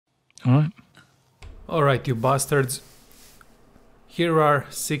Alright. Alright, you bastards. Here are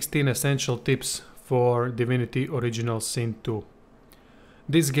 16 essential tips for Divinity Original Sin 2.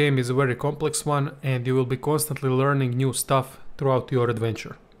 This game is a very complex one and you will be constantly learning new stuff throughout your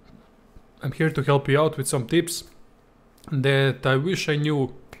adventure. I'm here to help you out with some tips that I wish I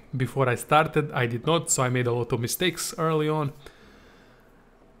knew before I started. I did not, so I made a lot of mistakes early on.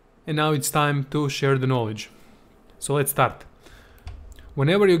 And now it's time to share the knowledge. So let's start.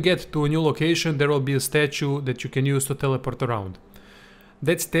 Whenever you get to a new location, there will be a statue that you can use to teleport around.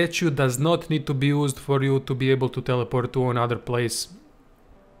 That statue does not need to be used for you to be able to teleport to another place.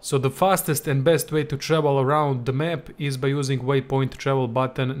 So the fastest and best way to travel around the map is by using Waypoint travel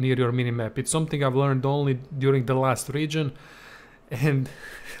button near your minimap. It's something I've learned only during the last region and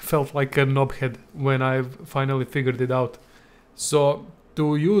felt like a knobhead when I finally figured it out. So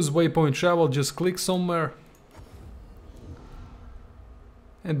to use Waypoint travel, just click somewhere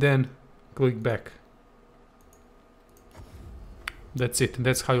and then click back. That's it,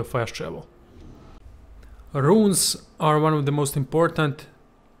 that's how you fast travel. Runes are one of the most important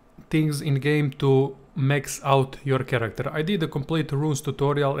things in game to max out your character. I did a complete runes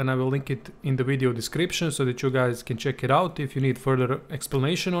tutorial and I will link it in the video description so that you guys can check it out if you need further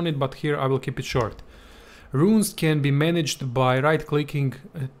explanation on it, but here I will keep it short. Runes can be managed by right clicking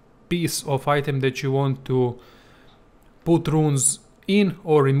a piece of item that you want to put runes in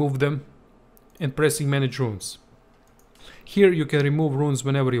or remove them and pressing manage runes. Here you can remove runes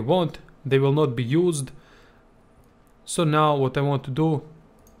whenever you want, they will not be used. So now what I want to do,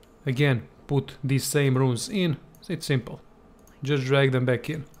 again, put these same runes in. It's simple. Just drag them back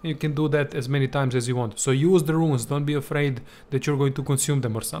in. You can do that as many times as you want. So use the runes, don't be afraid that you're going to consume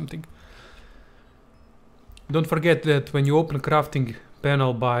them or something. Don't forget that when you open crafting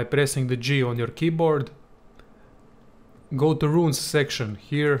panel by pressing the G on your keyboard, go to runes section.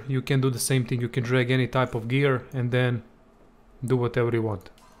 Here you can do the same thing. You can drag any type of gear and then do whatever you want.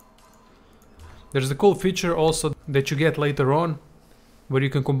 There's a cool feature also that you get later on where you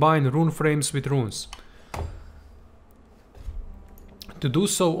can combine rune frames with runes. To do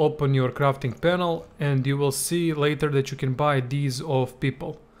so, open your crafting panel and you will see later that you can buy these of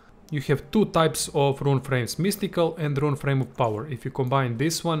people. You have two types of rune frames, mystical and rune frame of power. If you combine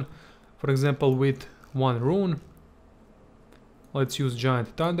this one, for example, with one rune, let's use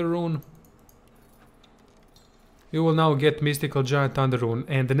giant thunder rune, you will now get mystical giant thunder rune.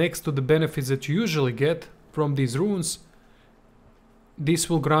 And next to the benefits that you usually get from these runes, this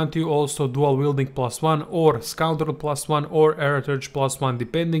will grant you also dual wielding +1 or scoundrel +1 or heritage +1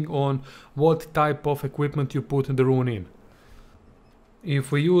 depending on what type of equipment you put the rune in.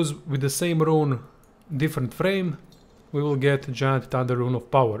 If we use with the same rune different frame, we will get giant thunder rune of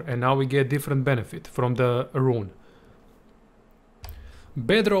power, and now we get different benefit from the rune.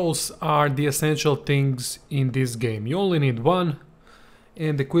 Bedrolls are the essential things in this game. You only need one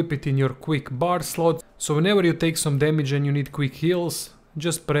and equip it in your quick bar slot. So whenever you take some damage and you need quick heals,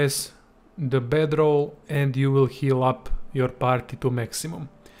 just press the bedroll and you will heal up your party to maximum.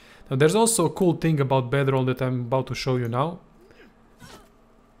 Now there's also a cool thing about bedroll that I'm about to show you now.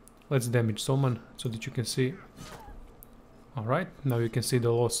 Let's damage someone so that you can see. Alright, now you can see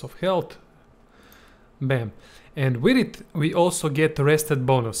the loss of health. Bam. And with it we also get rested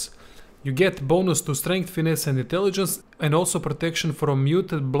bonus. You get bonus to strength, finesse and intelligence, and also protection from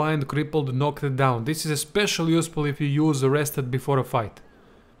muted, blind, crippled, knocked down. This is especially useful if you use rested before a fight.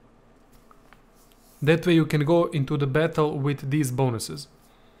 That way you can go into the battle with these bonuses.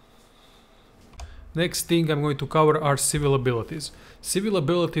 Next thing I'm going to cover are civil abilities. Civil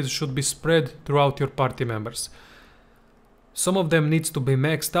abilities should be spread throughout your party members. Some of them needs to be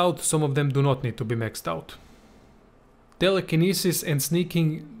maxed out, some of them do not need to be maxed out. Telekinesis and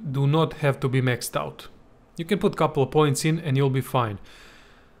sneaking do not have to be maxed out. You can put a couple of points in and you'll be fine.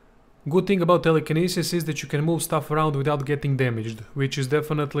 Good thing about telekinesis is that you can move stuff around without getting damaged, which is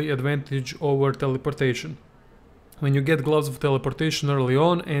definitely advantage over teleportation. When you get gloves of teleportation early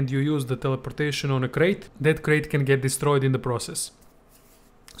on and you use the teleportation on a crate, that crate can get destroyed in the process.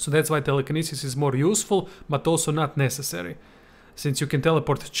 So that's why telekinesis is more useful, but also not necessary. Since you can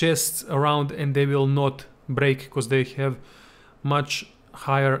teleport chests around and they will not break because they have much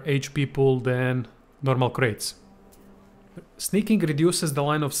higher HP pool than normal crates. Sneaking reduces the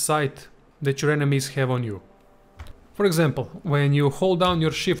line of sight that your enemies have on you. For example, when you hold down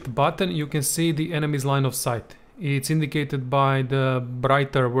your shift button, you can see the enemy's line of sight. It's indicated by the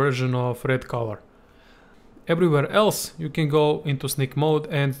brighter version of red color. Everywhere else you can go into sneak mode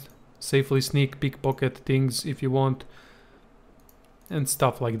and safely sneak, pickpocket things if you want, and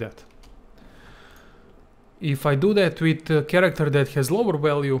stuff like that. If I do that with a character that has lower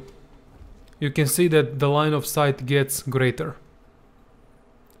value, you can see that the line of sight gets greater.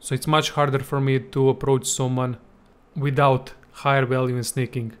 So it's much harder for me to approach someone without higher value in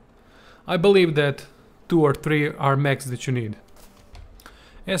sneaking. I believe that 2 or 3 are max that you need.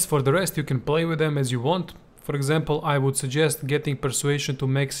 As for the rest, you can play with them as you want. For example, I would suggest getting persuasion to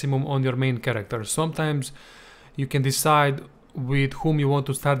maximum on your main character. Sometimes you can decide with whom you want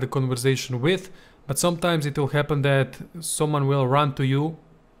to start the conversation with, but sometimes it will happen that someone will run to you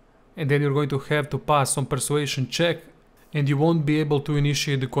and then you're going to have to pass some persuasion check and you won't be able to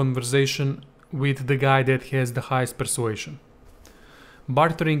initiate the conversation with the guy that has the highest persuasion.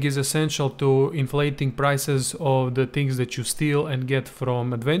 Bartering is essential to inflating prices of the things that you steal and get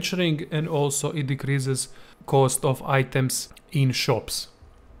from adventuring, and also it decreases cost of items in shops.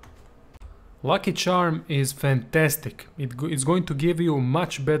 Lucky Charm is fantastic. It's going to give you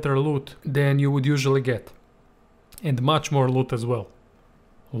much better loot than you would usually get, and much more loot as well.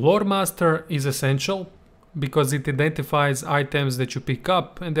 Lore Master is essential because it identifies items that you pick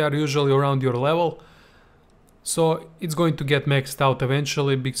up and they are usually around your level. So it's going to get maxed out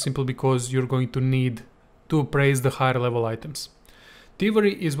eventually, simply because you're going to need to appraise the higher level items.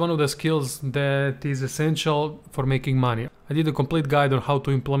 Thievery is one of the skills that is essential for making money. I did a complete guide on how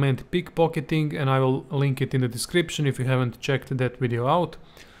to implement pickpocketing and I will link it in the description if you haven't checked that video out.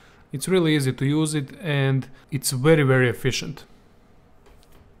 It's really easy to use it and it's very efficient.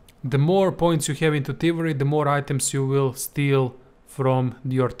 The more points you have into thievery, the more items you will steal from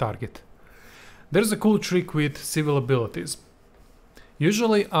your target. There's a cool trick with civil abilities.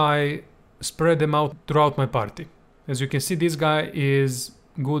 Usually I spread them out throughout my party. As you can see, this guy is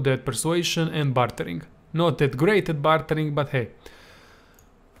good at persuasion and bartering. Not that great at bartering, but hey.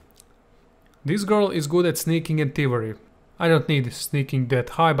 This girl is good at sneaking and thievery. I don't need sneaking that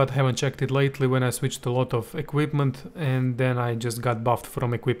high, but I haven't checked it lately when I switched to a lot of equipment and then I just got buffed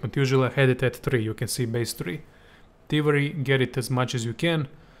from equipment. Usually I had it at 3, you can see base 3. Thievery, get it as much as you can.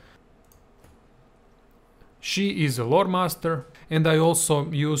 She is a Lore Master, and I also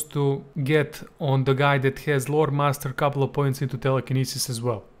used to get on the guy that has Lore Master a couple of points into telekinesis as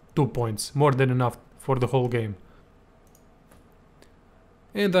well. 2 points, more than enough for the whole game.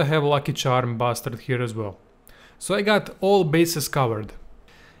 And I have Lucky Charm Bastard here as well. So I got all bases covered.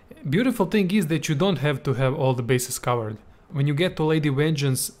 Beautiful thing is that you don't have to have all the bases covered. When you get to Lady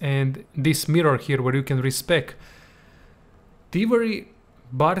Vengeance and this mirror here where you can respec, thievery,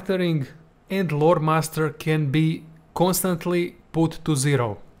 bartering and Lore Master can be constantly put to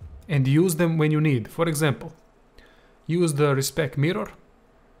 0 and use them when you need. For example, use the Respec mirror,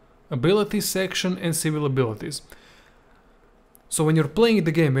 abilities section and civil abilities. So when you're playing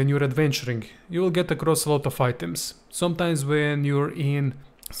the game, when you're adventuring, you will get across a lot of items. Sometimes when you're in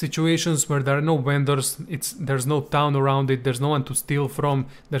situations where there are no vendors, there's no town around it, there's no one to steal from,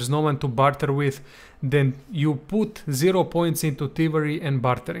 there's no one to barter with, then you put 0 points into thievery and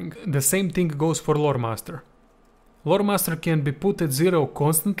bartering. The same thing goes for Lore Master. Lore Master can be put at 0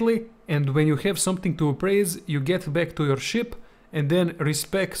 constantly, and when you have something to appraise, you get back to your ship and then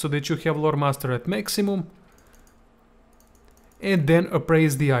respec so that you have Lore Master at maximum, and then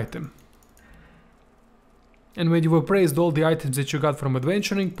appraise the item. And when you've appraised all the items that you got from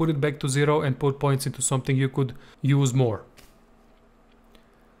adventuring, put it back to 0 and put points into something you could use more.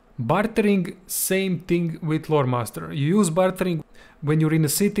 Bartering, same thing with Lore Master. You use bartering when you're in a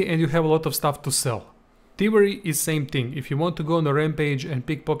city and you have a lot of stuff to sell. Thievery is same thing. If you want to go on a rampage and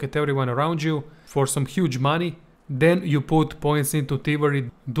pickpocket everyone around you for some huge money, then you put points into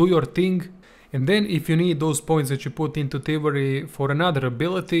thievery, do your thing, and then if you need those points that you put into thievery for another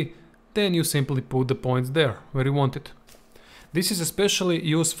ability, then you simply put the points there, where you want it. This is especially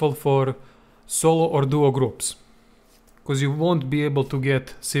useful for solo or duo groups, because you won't be able to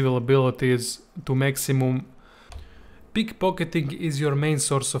get civil abilities to maximum. Pickpocketing is your main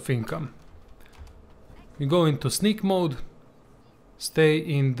source of income. You go into sneak mode, stay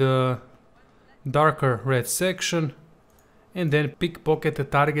in the darker red section, and then pickpocket a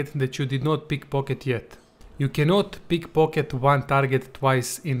target that you did not pickpocket yet. You cannot pickpocket one target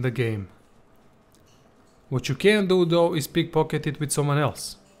twice in the game. What you can do though is pickpocket it with someone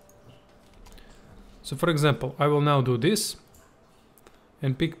else. So for example, I will now do this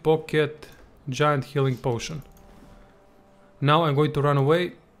and pickpocket giant healing potion. Now I'm going to run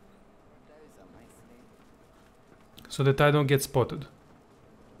away so that I don't get spotted.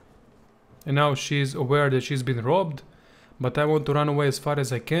 And now she's aware that she's been robbed, but I want to run away as far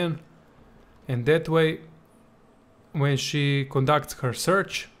as I can, and that way when she conducts her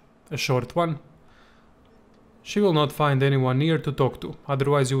search, a short one, she will not find anyone near to talk to.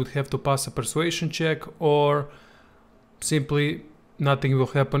 Otherwise you would have to pass a persuasion check or simply nothing will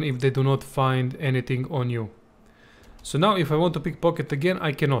happen if they do not find anything on you. So now if I want to pickpocket again,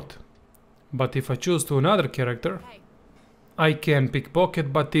 I cannot. But if I choose to another character, I can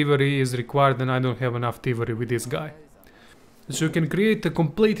pickpocket, but thievery is required and I don't have enough thievery with this guy. So you can create a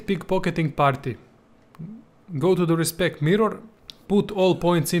complete pickpocketing party. Go to the Respec mirror, put all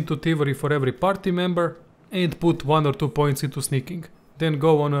points into thievery for every party member, and put 1 or 2 points into sneaking. Then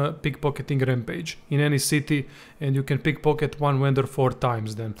go on a pickpocketing rampage in any city, and you can pickpocket one vendor 4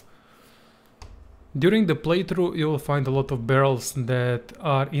 times then. During the playthrough you will find a lot of barrels that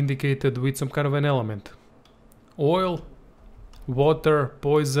are indicated with some kind of an element. Oil, water,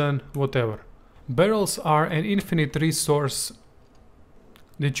 poison, whatever. Barrels are an infinite resource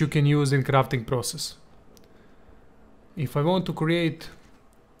that you can use in crafting process. If I want to create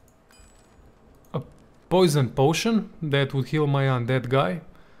a poison potion that would heal my undead guy,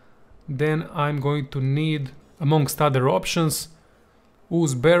 then I'm going to need, amongst other options,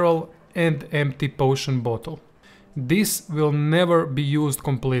 ooze barrel and empty potion bottle. This will never be used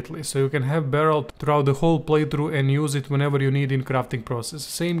completely, so you can have barrel throughout the whole playthrough and use it whenever you need in crafting process.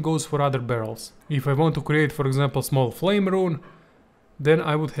 Same goes for other barrels. If I want to create, for example, small flame rune, then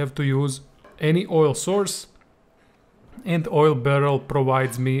I would have to use any oil source, and oil barrel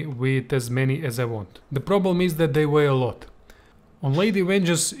provides me with as many as I want. The problem is that they weigh a lot. On Lady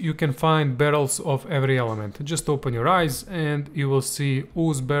Vengeance you can find barrels of every element. Just open your eyes and you will see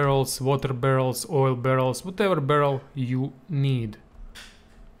ooze barrels, water barrels, oil barrels, whatever barrel you need.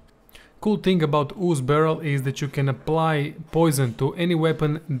 Cool thing about ooze barrel is that you can apply poison to any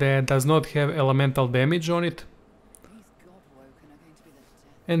weapon that does not have elemental damage on it.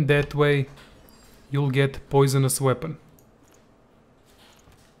 And that way you'll get poisonous weapon.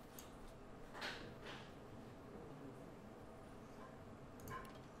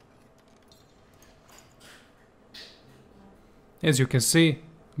 As you can see,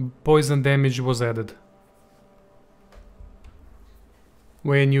 poison damage was added.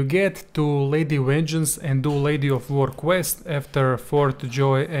 When you get to Lady Vengeance and do Lady of War quest after Fort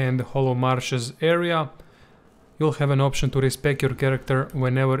Joy and Hollow Marshes area, you'll have an option to respec your character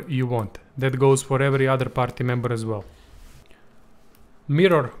whenever you want. That goes for every other party member as well.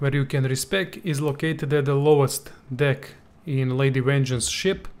 Mirror where you can respec is located at the lowest deck in Lady Vengeance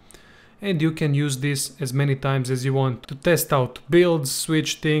ship, and you can use this as many times as you want to test out builds,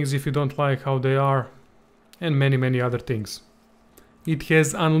 switch things if you don't like how they are, and many other things. It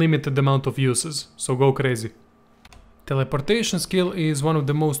has unlimited amount of uses, so go crazy. Teleportation skill is one of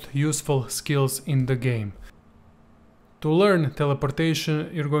the most useful skills in the game. To learn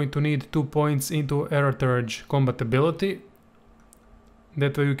teleportation you're going to need 2 points into Eraturge combat ability.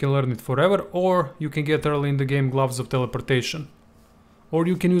 That way you can learn it forever, or you can get early in the game gloves of teleportation. Or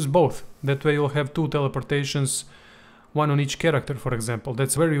you can use both. That way you'll have 2 teleportations, 1 on each character, for example.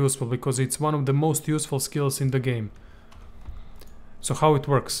 That's very useful because it's one of the most useful skills in the game. So how it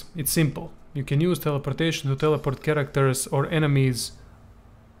works? It's simple. You can use teleportation to teleport characters or enemies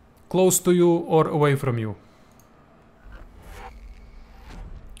close to you or away from you.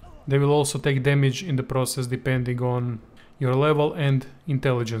 They will also take damage in the process depending on your level and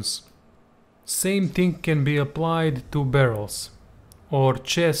intelligence. Same thing can be applied to barrels, or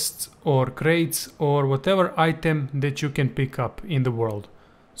chests, or crates, or whatever item that you can pick up in the world.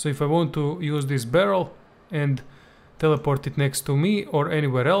 So if I want to use this barrel and teleport it next to me or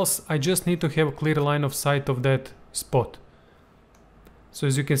anywhere else, I just need to have a clear line of sight of that spot. So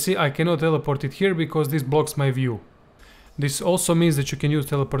as you can see, I cannot teleport it here because this blocks my view. This also means that you can use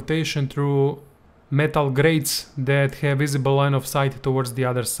teleportation through metal grates that have visible line of sight towards the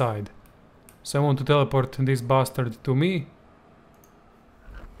other side. So I want to teleport this bastard to me.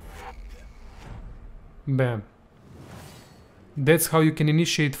 Bam. That's how you can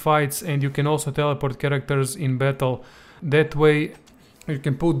initiate fights, and you can also teleport characters in battle. That way you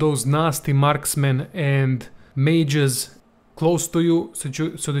can put those nasty marksmen and mages close to you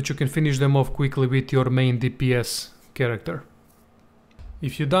so that you can finish them off quickly with your main DPS character.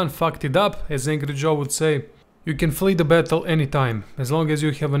 If you done fucked it up, as Angry Joe would say, you can flee the battle anytime, as long as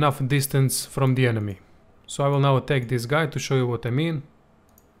you have enough distance from the enemy. So I will now attack this guy to show you what I mean.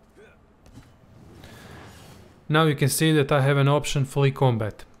 Now you can see that I have an option flee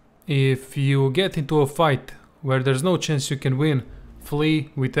combat. If you get into a fight where there's no chance you can win, flee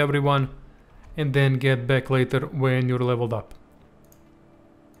with everyone and then get back later when you're leveled up.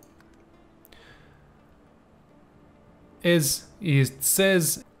 As it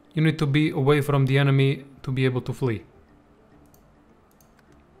says, you need to be away from the enemy to be able to flee.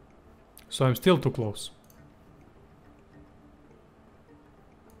 So I'm still too close.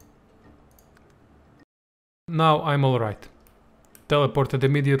 Now I'm alright. teleported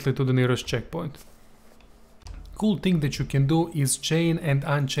immediately to the nearest checkpoint. Cool thing that you can do is chain and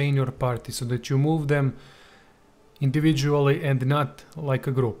unchain your party so that you move them individually and not like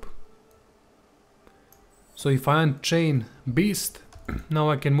a group. So if I unchain Beast, now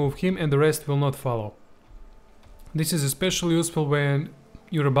I can move him and the rest will not follow. This is especially useful when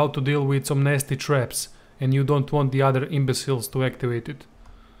you're about to deal with some nasty traps and you don't want the other imbeciles to activate it.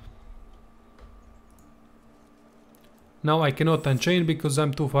 Now I cannot unchain because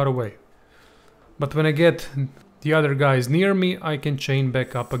I'm too far away. But when I get the other guys near me, I can chain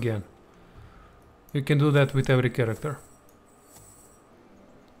back up again. You can do that with every character.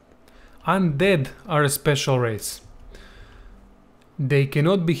 Undead are a special race. They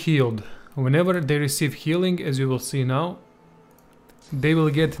cannot be healed. Whenever they receive healing, as you will see now, they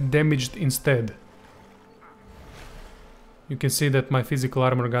will get damaged instead. You can see that my physical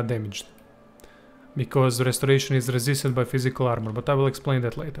armor got damaged, because restoration is resisted by physical armor, but I will explain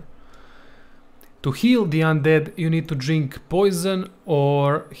that later. To heal the undead, you need to drink poison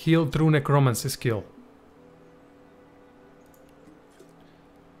or heal through necromancy skill.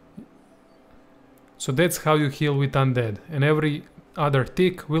 So that's how you heal with undead, and every other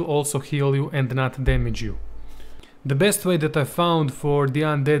tick will also heal you and not damage you. The best way that I found for the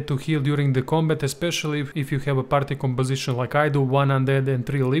undead to heal during the combat, especially if you have a party composition like I do, 1 undead and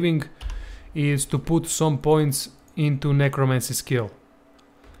 3 living, is to put some points into necromancy skill.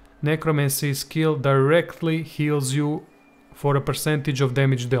 Necromancy skill directly heals you for a percentage of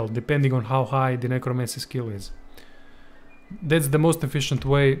damage dealt, depending on how high the necromancy skill is. That's the most efficient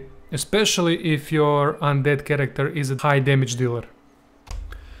way, especially if your undead character is a high damage dealer.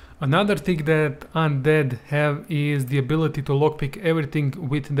 Another thing that undead have is the ability to lockpick everything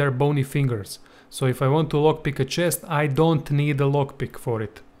with their bony fingers. So if I want to lockpick a chest, I don't need a lockpick for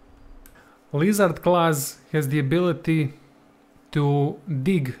it. Lizard Claws has the ability to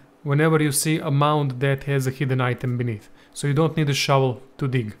dig whenever you see a mound that has a hidden item beneath. So you don't need a shovel to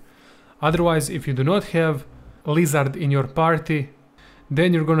dig. Otherwise, if you do not have a lizard in your party,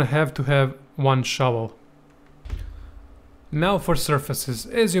 then you're gonna have to have 1 shovel. Now for surfaces.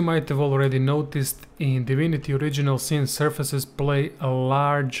 As you might have already noticed, in Divinity Original Sin, surfaces play a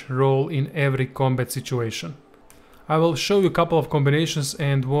large role in every combat situation. I will show you a couple of combinations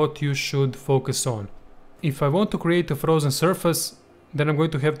and what you should focus on. If I want to create a frozen surface, then I'm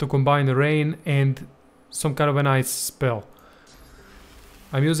going to have to combine rain and some kind of an ice spell.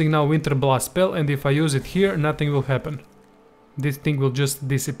 I'm using now Winter Blast spell, and if I use it here, nothing will happen. This thing will just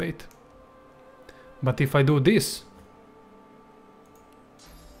dissipate. But if I do this,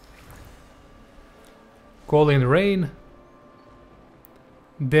 call in rain,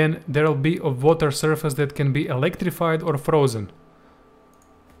 then there will be a water surface that can be electrified or frozen.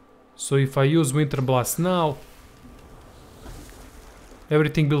 So if I use Winter Blast now,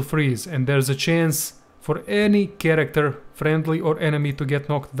 everything will freeze, and there's a chance for any character, friendly or enemy, to get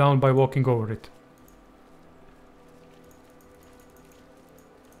knocked down by walking over it.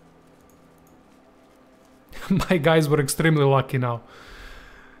 My guys were extremely lucky now.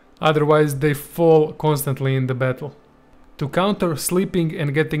 Otherwise they fall constantly in the battle. To counter sleeping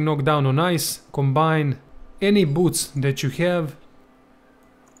and getting knocked down on ice, combine any boots that you have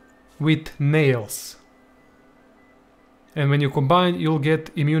with nails. And when you combine, you'll get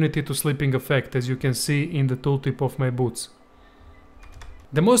immunity to sleeping effect, as you can see in the tooltip of my boots.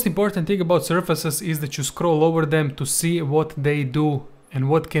 The most important thing about surfaces is that you scroll over them to see what they do and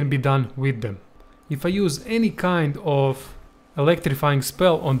what can be done with them. If I use any kind of electrifying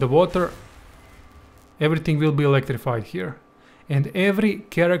spell on the water, everything will be electrified here. And every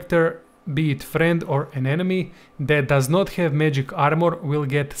character, be it friend or an enemy, that does not have magic armor will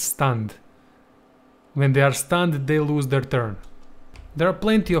get stunned. When they are stunned, they lose their turn. There are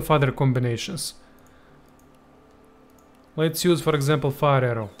plenty of other combinations. Let's use, for example, Fire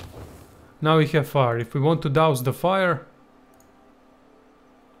Arrow. Now we have fire. If we want to douse the fire,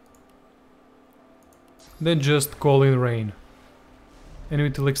 then just call in rain, and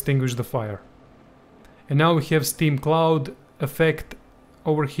it will extinguish the fire. And now we have Steam Cloud effect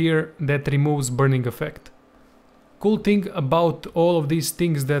over here that removes burning effect. Cool thing about all of these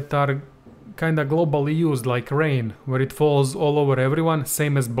things that are kinda globally used, like rain, where it falls all over everyone,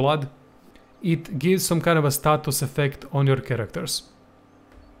 same as blood, it gives some kind of a status effect on your characters.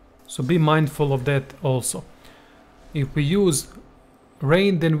 So be mindful of that also. If we use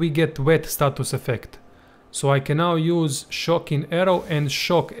rain, then we get wet status effect. So I can now use Shocking Arrow and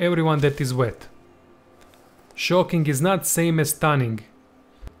shock everyone that is wet. Shocking is not same as stunning.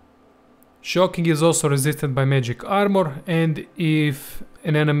 Shocking is also resisted by magic armor, and if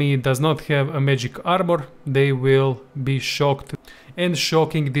an enemy does not have a magic armor, they will be shocked. and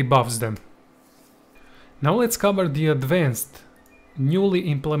shocking debuffs them. Now let's cover the advanced, newly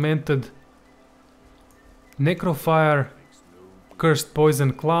implemented Necrofire, Cursed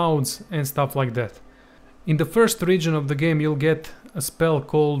Poison Clouds and stuff like that. In the first region of the game you'll get a spell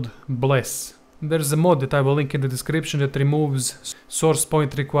called Bless. There's a mod that I will link in the description that removes source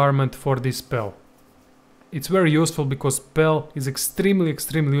point requirement for this spell. It's very useful because spell is extremely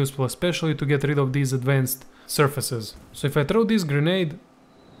useful, especially to get rid of these advanced surfaces. So if I throw this grenade,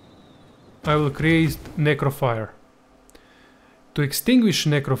 I will create Necrofire. To extinguish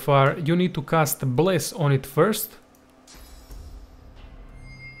Necrofire, you need to cast Bless on it first.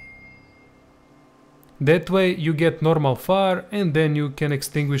 That way you get normal fire and then you can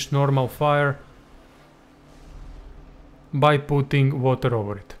extinguish normal fire by putting water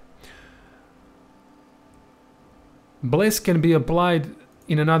over it. Bless can be applied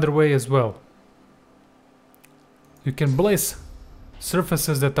in another way as well. You can bless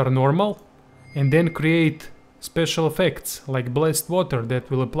surfaces that are normal and then create special effects like blessed water that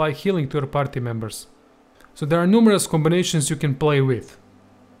will apply healing to your party members. So there are numerous combinations you can play with.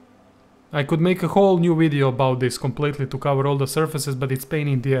 I could make a whole new video about this completely to cover all the surfaces, but it's pain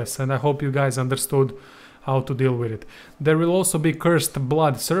in the ass and I hope you guys understood how to deal with it. There will also be cursed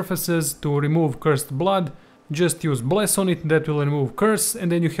blood surfaces. To remove cursed blood, just use Bless on it, that will remove curse,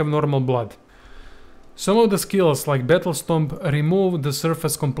 and then you have normal blood. Some of the skills like Battle Stomp remove the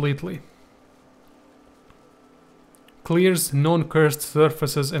surface completely. Clears non-cursed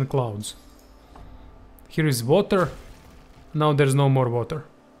surfaces and clouds. Here is water. Now there's no more water.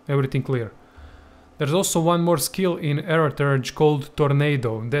 Everything clear. There's also one more skill in Eraturge called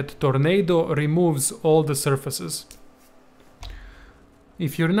Tornado. That Tornado removes all the surfaces.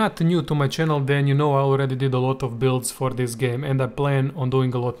 If you're not new to my channel, then you know I already did a lot of builds for this game and I plan on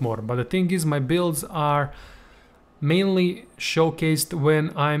doing a lot more. But the thing is, my builds are mainly showcased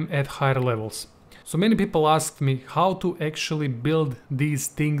when I'm at higher levels. So many people asked me how to actually build these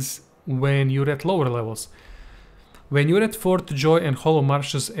things when you're at lower levels. When you're at Fort Joy and Hollow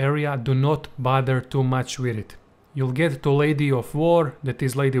Marshes area, do not bother too much with it. You'll get to Lady of War, that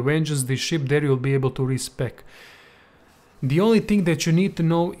is Lady Vengeance, the ship there you'll be able to respec. The only thing that you need to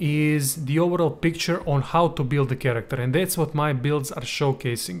know is the overall picture on how to build the character, and that's what my builds are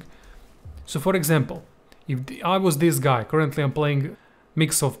showcasing. So for example, if I was this guy, currently I'm playing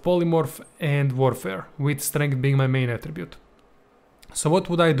mix of Polymorph and Warfare, with Strength being my main attribute. So what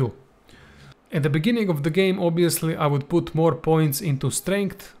would I do? At the beginning of the game, obviously, I would put more points into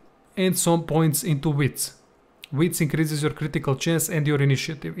Strength and some points into Wits. Wits increases your critical chance and your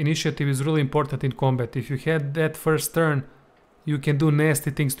initiative. Initiative is really important in combat. If you had that first turn, you can do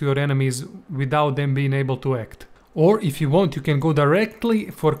nasty things to your enemies without them being able to act. Or if you want, you can go directly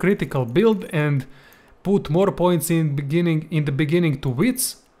for critical build and put more points in the beginning to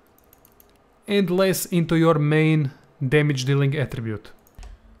Wits and less into your main damage dealing attribute.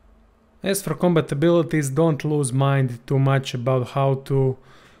 As for combat abilities, don't lose mind too much about how to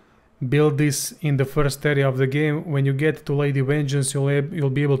build this in the first area of the game. When you get to Lady Vengeance,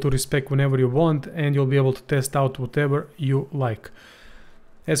 you'll be able to respec whenever you want and you'll be able to test out whatever you like.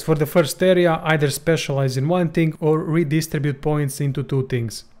 As for the first area, either specialize in one thing or redistribute points into two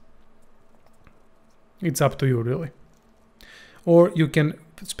things. It's up to you really. Or you can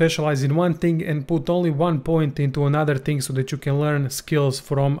specialize in one thing and put only 1 point into another thing so that you can learn skills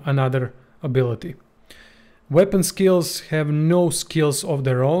from another ability. Weapon skills have no skills of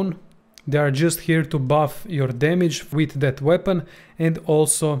their own. They are just here to buff your damage with that weapon, and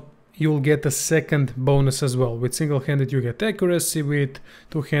also you'll get a second bonus as well. With single-handed you get accuracy, with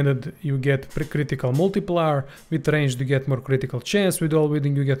two-handed you get critical multiplier, with ranged you get more critical chance, with all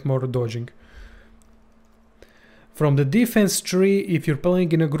wielding you get more dodging. From the defense tree, if you're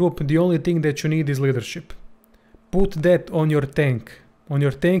playing in a group, the only thing that you need is leadership. Put that on your tank, on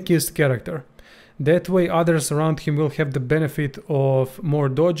your tankiest character. That way others around him will have the benefit of more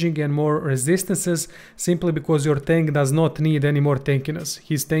dodging and more resistances, simply because your tank does not need any more tankiness.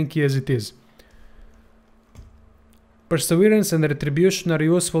 He's tanky as it is. Perseverance and Retribution are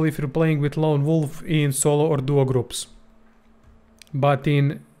useful if you're playing with Lone Wolf in solo or duo groups. But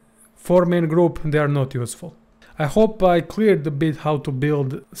in 4-man group they are not useful. I hope I cleared a bit how to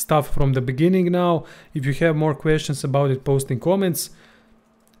build stuff from the beginning now. If you have more questions about it, post in comments.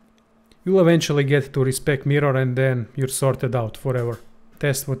 You'll eventually get to Respec Mirror and then you're sorted out forever.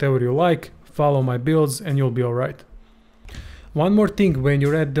 Test whatever you like, follow my builds and you'll be alright. One more thing, when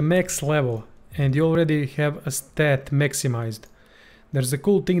you're at the max level and you already have a stat maximized, there's a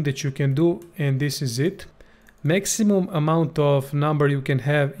cool thing that you can do, and this is it. Maximum amount of number you can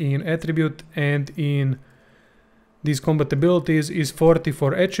have in attribute and in these compatibilities is 40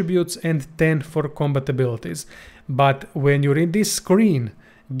 for attributes and 10 for compatibilities. But when you're in this screen,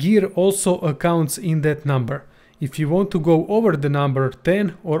 gear also accounts in that number. If you want to go over the number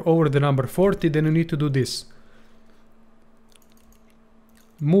 10 or over the number 40, then you need to do this.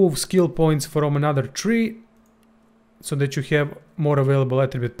 Move skill points from another tree so that you have more available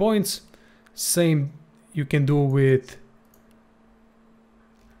attribute points. Same you can do with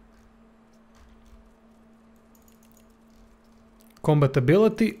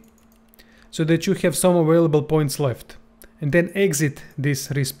compatibility so that you have some available points left. And then exit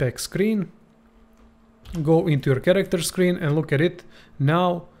this Respec screen. Go into your character screen and look at it.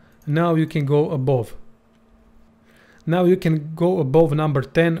 Now you can go above. Now you can go above number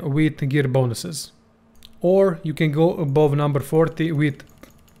 10 with gear bonuses. Or you can go above number 40 with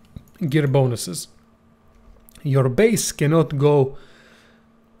gear bonuses. Your base cannot go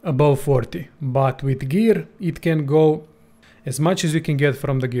above 40, but with gear it can go as much as you can get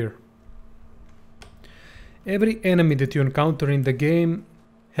from the gear. Every enemy that you encounter in the game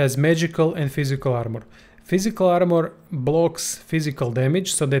has magical and physical armor. Physical armor blocks physical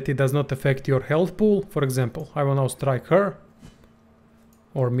damage so that it does not affect your health pool. For example, I will now strike her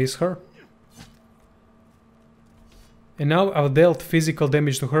or miss her. And now I've dealt physical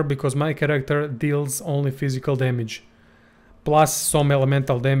damage to her because my character deals only physical damage. Plus some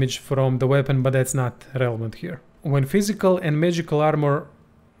elemental damage from the weapon, but that's not relevant here. When physical and magical armor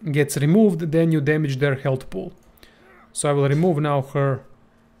gets removed, then you damage their health pool. So I will remove now her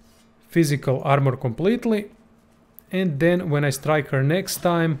physical armor completely, and then when I strike her next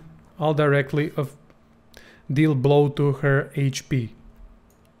time, I'll directly deal blow to her HP.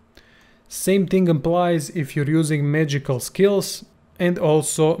 Same thing applies if you're using magical skills and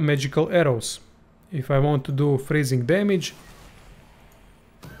also magical arrows. If I want to do freezing damage,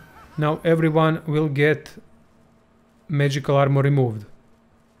 now everyone will get magical armor removed.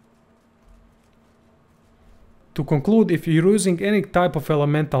 To conclude, if you're using any type of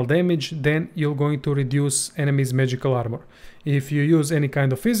elemental damage, then you're going to reduce enemies' magical armor. If you use any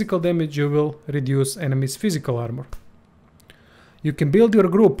kind of physical damage, you will reduce enemies' physical armor. You can build your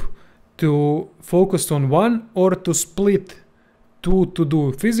group to focus on one or to split, two to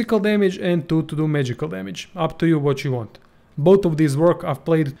do physical damage and two to do magical damage. Up to you what you want. Both of these work. I've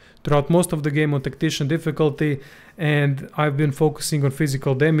played throughout most of the game on tactician difficulty, and I've been focusing on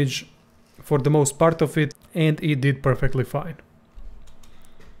physical damage for the most part of it, and it did perfectly fine.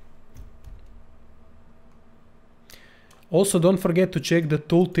 Also, don't forget to check the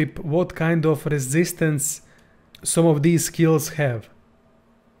tooltip what kind of resistance some of these skills have.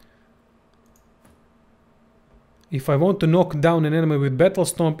 If I want to knock down an enemy with Battle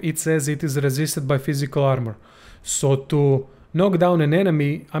Stomp, it says it is resisted by physical armor. So to knock down an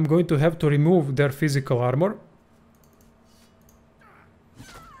enemy, I'm going to have to remove their physical armor.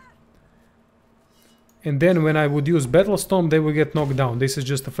 And then when I would use Battle Stomp, they will get knocked down. This is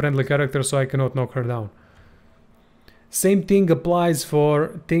just a friendly character, so I cannot knock her down. Same thing applies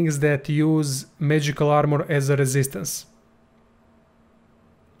for things that use magical armor as a resistance.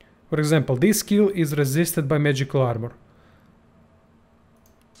 For example, this skill is resisted by magical armor.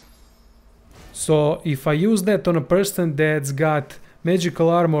 So if I use that on a person that's got magical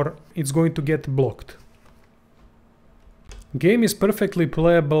armor, it's going to get blocked. Game is perfectly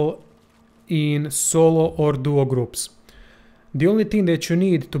playable in solo or duo groups. The only thing that you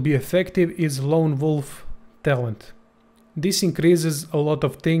need to be effective is lone wolf talent. This increases a lot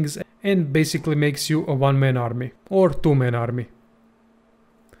of things and basically makes you a one-man army or two-man army.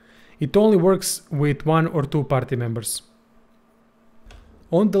 It only works with one or two party members.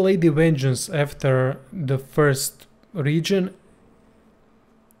 On the Lady Vengeance, after the first region,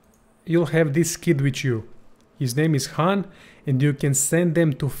 you'll have this kid with you. His name is Han, and you can send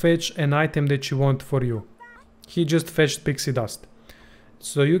them to fetch an item that you want for you. He just fetched pixie dust.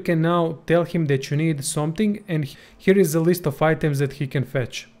 So you can now tell him that you need something, and here is a list of items that he can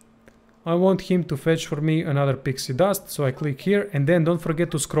fetch. I want him to fetch for me another pixie dust, so I click here, and then don't forget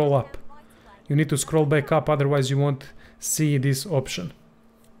to scroll up. You need to scroll back up, otherwise you won't see this option.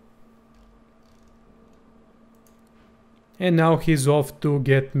 And now he's off to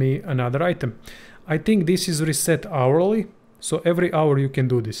get me another item. I think this is reset hourly, so every hour you can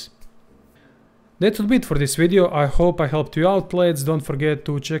do this. That would be it for this video. I hope I helped you out, lads. Don't forget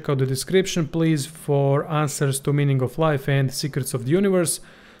to check out the description, please, for answers to meaning of life and secrets of the universe.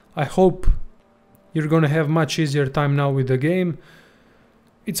 I hope you're gonna have much easier time now with the game.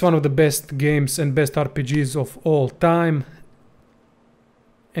 It's one of the best games and best RPGs of all time.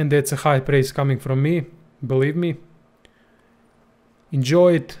 And that's a high praise coming from me, believe me.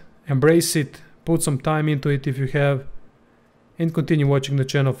 Enjoy it, embrace it, put some time into it if you have, and continue watching the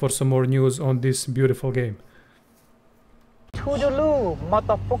channel for some more news on this beautiful game. Toodaloo,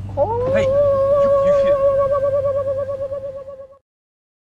 motherfucker! Hey.